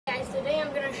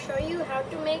show you how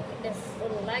to make this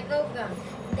little Lego gun.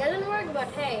 It doesn't work, but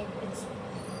hey,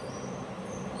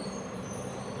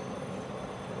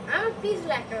 I'm a peace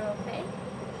lacquer, okay?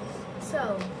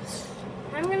 So,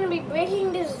 I'm gonna be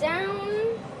breaking this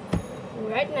down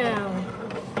right now.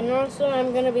 And also,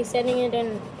 I'm gonna be setting it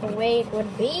in the way it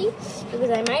would be, because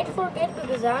I might forget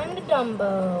because I'm the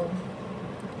Dumbo.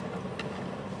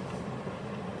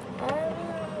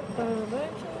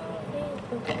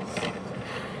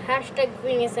 Hashtag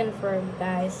Phineas and Ferb,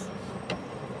 guys.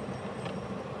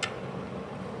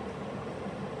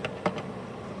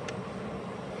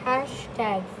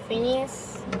 Hashtag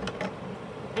Phineas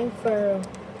and Ferb.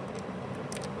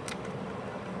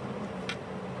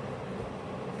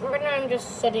 Right now I'm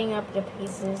just setting up the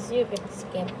pieces. You could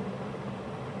skip.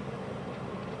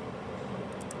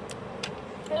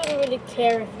 I don't really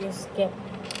care if you skip.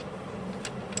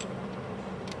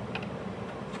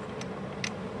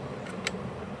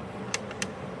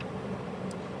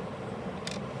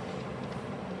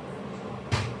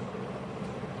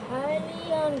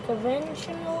 Highly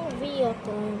unconventional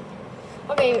vehicle.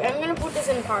 Okay, I'm gonna put this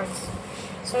in parts.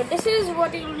 So this is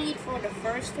what you'll need for the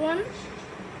first one.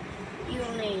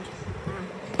 You'll need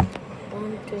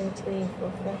 1, 2, 3,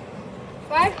 4,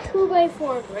 5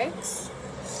 2x4 bricks,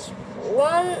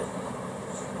 one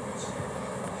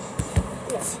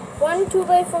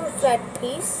 2x4 flat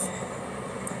piece,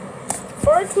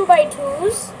 4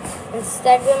 2x2s, and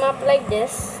stack them up like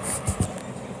this.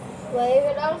 Well, you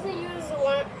could also use a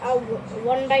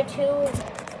 1x2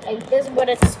 like this, but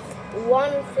it's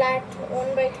one flat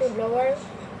 1x2 blower.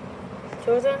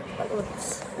 Chosen?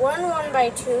 One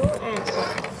 1x2, and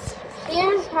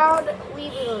here's how we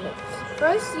build it.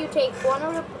 First, you take one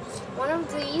of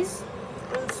these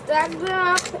and stack them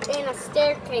up in a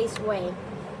staircase way,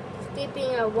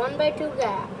 keeping a 1x2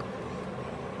 gap.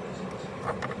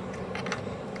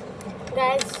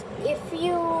 Guys, if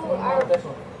you are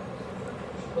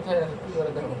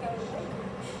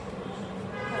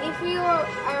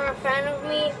a fan of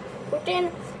me, put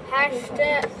in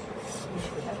hashtag.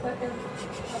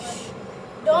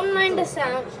 Don't mind the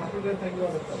sound.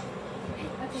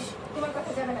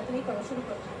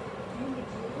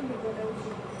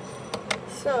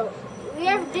 So we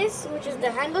have this, which is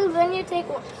the handle. Then you take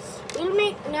one.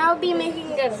 We'll now be making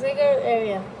the trigger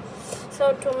area.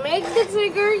 So to make the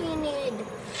trigger, you need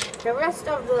the rest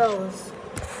of those.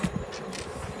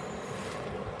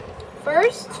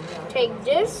 First, take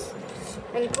this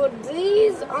and put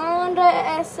these on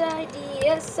the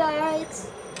sides.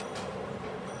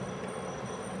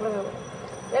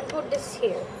 Let's put this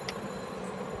here.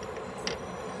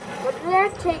 But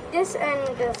let's take this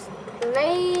and just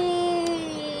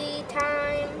play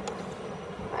time.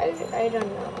 I don't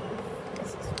know.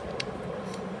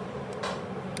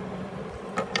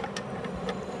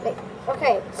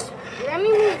 Okay, let me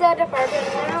move that apart,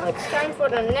 and now it's time for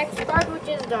the next part, which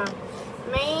is the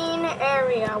main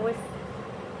area with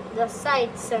the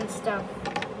sights and stuff.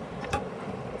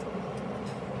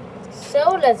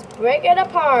 So let's break it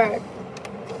apart.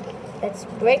 Let's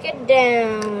break it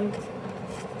down.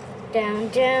 Down,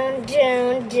 down,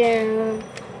 down, down.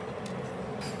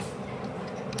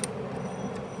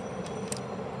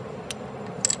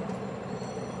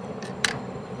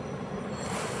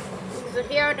 So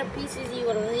here are the pieces you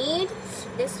will need.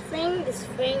 This thing,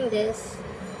 this.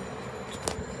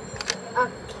 A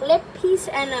clip piece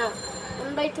and a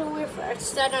 1x2 with a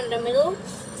stud on the middle.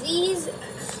 These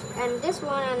and this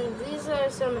one, and these are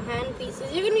some hand pieces.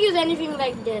 You can use anything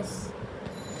like this.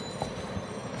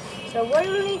 So what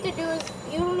you'll need to do is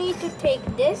you'll need to take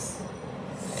this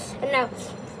and now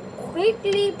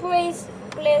quickly place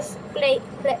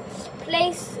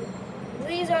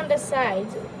these on the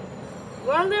sides.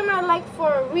 One of them are like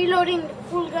for reloading the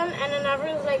full gun, and another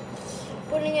is like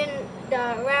putting in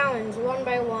the rounds one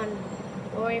by one.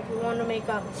 Or if you want to make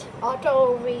a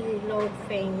auto reload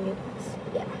thing,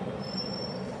 yeah.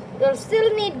 You'll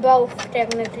still need both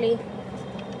technically.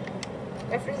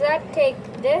 After that, take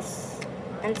this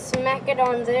and smack it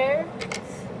on there.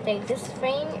 Take this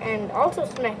thing and also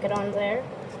smack it on there.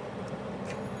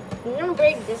 I'm gonna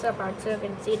break this apart so you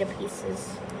can see the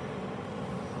pieces.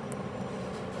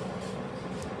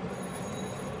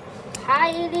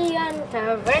 Highly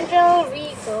unconventional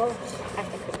vehicle.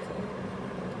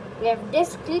 We have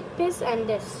this clip piece and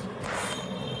this.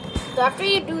 So after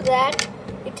you do that,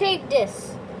 you take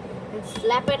this and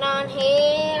slap it on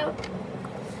here.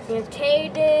 You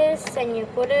take this and you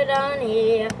put it on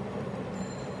here.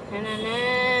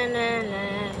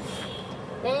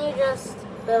 Then you just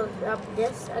build up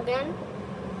this again.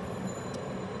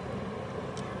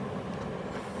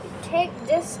 You take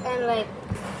this and like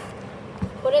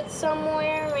put it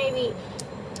somewhere. Maybe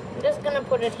I'm just gonna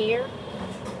put it here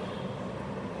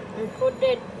and put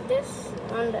this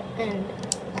on the end.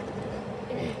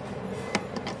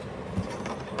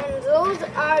 And those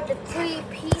are the 3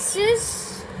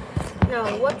 pieces.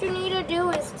 Now what you need to do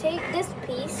is take this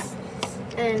piece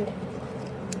and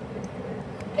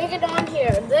take it on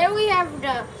here. There we have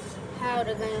how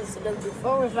the guns look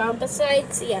before without the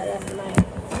sides. Yeah, that's my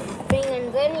thing.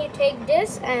 And then you take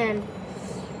this and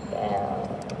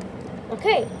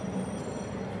okay.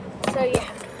 So you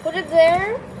have to put it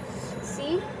there.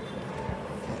 See?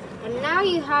 And now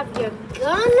you have your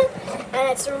gun and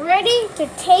it's ready to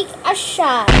take a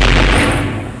shot.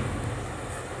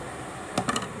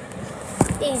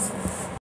 Easy.